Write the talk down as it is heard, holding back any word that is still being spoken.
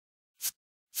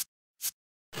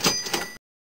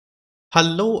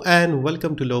Hello and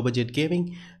welcome to Low Budget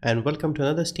Gaming and welcome to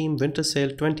another Steam Winter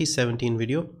Sale 2017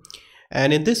 video.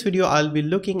 And in this video I'll be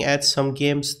looking at some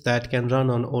games that can run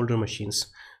on older machines.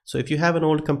 So if you have an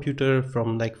old computer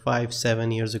from like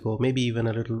 5-7 years ago, maybe even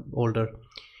a little older,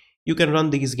 you can run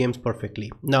these games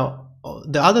perfectly. Now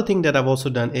the other thing that I've also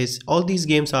done is all these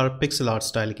games are pixel art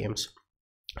style games.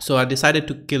 So I decided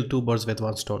to kill two birds with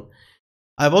one stone.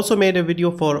 I've also made a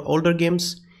video for older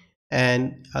games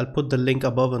and I'll put the link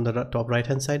above on the top right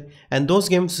hand side, and those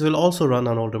games will also run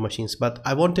on older machines, but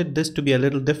I wanted this to be a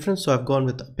little different, so I've gone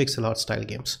with pixel art style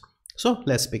games. So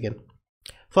let's begin.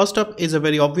 First up is a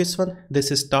very obvious one.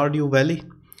 This is Stardew Valley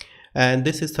and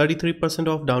this is 33%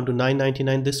 off, down to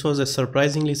 $9.99. This was a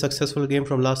surprisingly successful game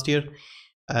from last year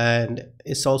and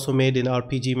it's also made in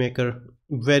RPG Maker.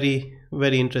 Very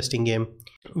interesting game,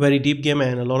 very deep game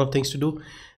and a lot of things to do.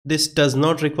 This does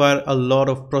not require a lot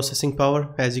of processing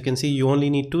power. As you can see, you only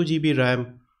need 2 GB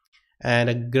RAM and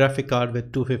a graphic card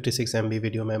with 256 MB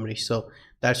video memory, so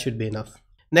that should be enough.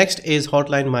 Next is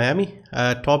Hotline Miami,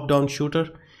 a top-down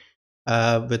shooter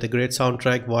with a great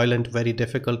soundtrack, violent, very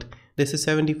difficult. This is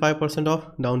 75% off,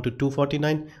 down to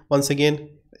 $249. Once again,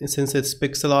 since it's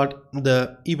pixel art,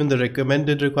 even the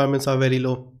recommended requirements are very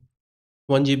low.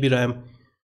 1 GB RAM,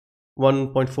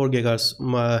 1.4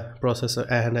 GHz processor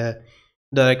and a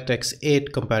DirectX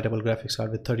 8 compatible graphics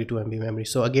card with 32 MB memory.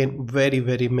 So again,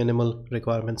 very minimal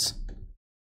requirements.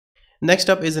 Next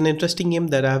up is an interesting game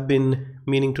that I've been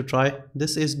meaning to try.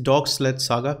 This is Sled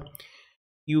Saga.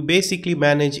 You basically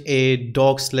manage a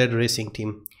dog sled racing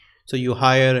team. So you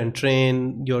hire and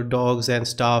train your dogs and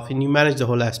staff and you manage the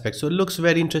whole aspect. So it looks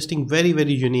very interesting, very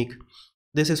unique.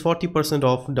 This is 40%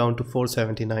 off, down to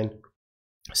 $479.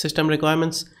 System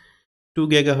requirements: 2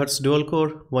 GHz dual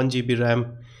core, 1 GB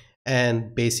RAM,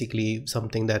 and basically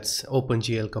something that's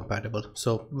OpenGL compatible.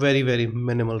 So very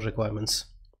minimal requirements.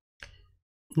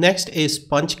 Next is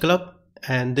Punch Club,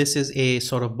 and this is a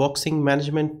sort of boxing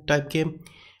management type game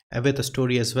with a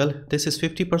story as well. This is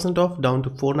 50% off, down to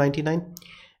 $499,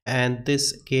 and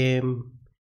this game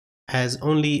has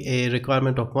only a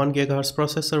requirement of 1 GHz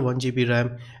processor, 1 GB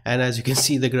RAM, and as you can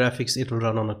see the graphics, it will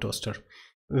run on a toaster,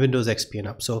 Windows XP and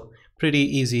up, so pretty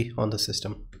easy on the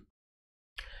system.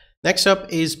 Next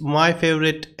up is my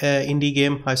favorite indie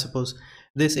game, I suppose.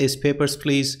 This is Papers,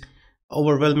 Please.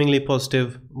 Overwhelmingly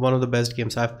positive, one of the best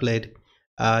games I've played.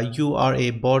 You are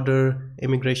a border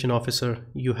immigration officer.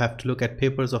 You have to look at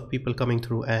papers of people coming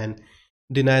through and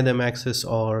deny them access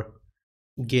or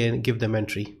give them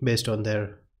entry based on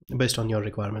your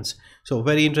requirements. So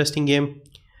very interesting game.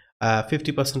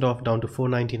 50% off, down to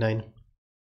 $499.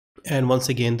 And once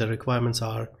again, the requirements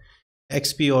are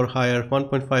XP or higher,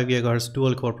 1.5 GHz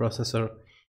dual core processor,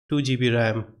 2 GB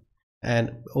RAM,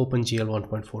 and OpenGL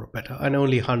 1.4 beta, and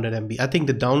only 100 MB. I think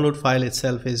the download file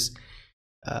itself is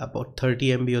about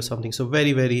 30 MB or something, so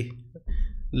very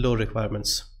low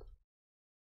requirements.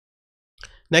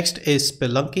 Next is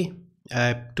Spelunky,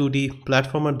 a 2D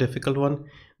platformer, difficult one.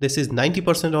 This is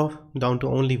 90% off, down to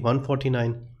only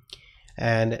 $149,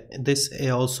 and this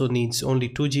also needs only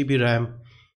 2 GB RAM,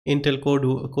 Intel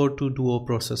Core 2 Duo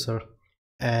processor,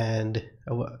 and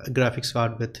a graphics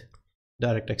card with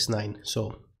DirectX 9,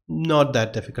 so not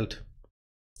that difficult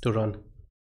to run.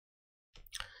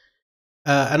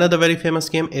 Another very famous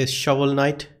game is Shovel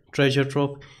Knight Treasure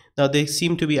Trove. Now they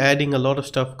seem to be adding a lot of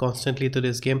stuff constantly to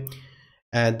this game,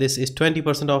 and this is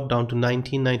 20% off, down to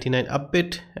 $19.99. A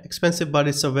bit expensive, but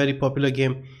it's a very popular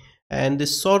game, and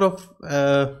this sort of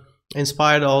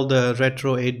inspired all the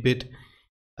retro 8-bit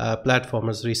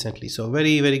platformers recently. So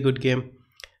very good game.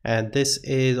 And this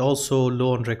is also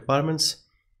low on requirements.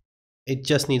 It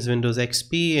just needs Windows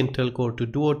XP, Intel Core 2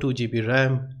 Duo, 2 GB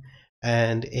RAM,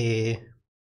 and a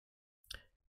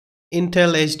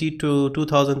Intel HD to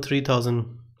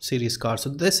 2000-3000 series card. So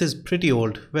this is pretty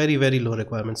old, very low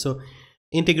requirements. So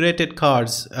integrated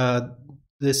cards,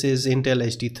 this is Intel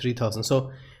HD 3000.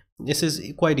 So this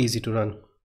is quite easy to run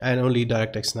and only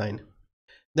DirectX 9.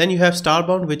 Then you have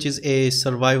Starbound, which is a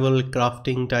survival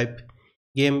crafting type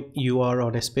game. You are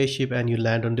on a spaceship and you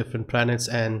land on different planets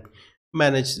and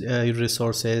manage your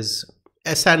resources,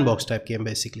 a sandbox type game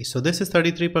basically. So this is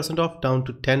 33% off, down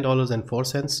to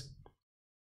 $10.04.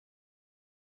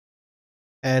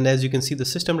 and as you can see, the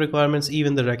system requirements,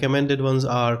 even the recommended ones,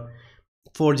 are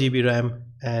 4 GB RAM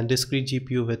and discrete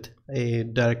GPU with a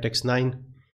DirectX 9.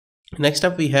 Next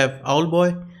up we have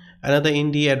Owlboy, another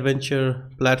indie adventure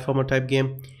platformer type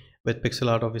game with pixel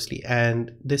art obviously,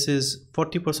 and this is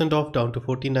 40% off, down to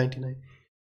 $14.99.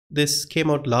 This came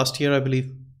out last year I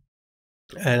believe,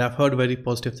 and I've heard very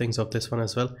positive things of this one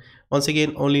as well. Once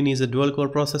again, only needs a dual core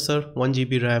processor, 1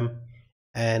 GB RAM,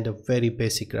 and a very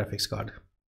basic graphics card.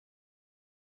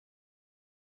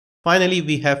 Finally,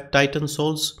 we have Titan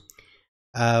Souls,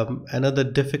 another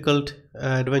difficult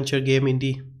adventure game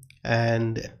indie,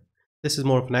 and this is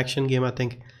more of an action game. I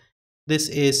think this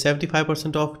is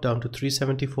 75% off, down to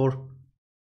 374,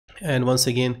 and once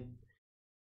again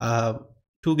 2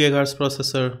 GHz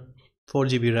processor, 4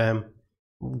 GB RAM,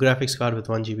 graphics card with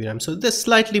 1 GB RAM. So this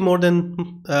slightly more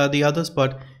than the others,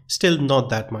 but still not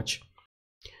that much.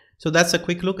 So that's a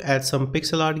quick look at some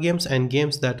pixel art games and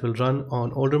games that will run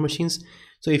on older machines.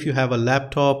 So if you have a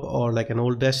laptop or like an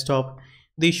old desktop,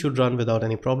 these should run without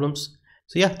any problems.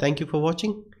 So yeah, thank you for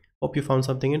watching. Hope you found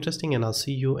something interesting, and I'll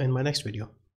see you in my next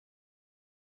video.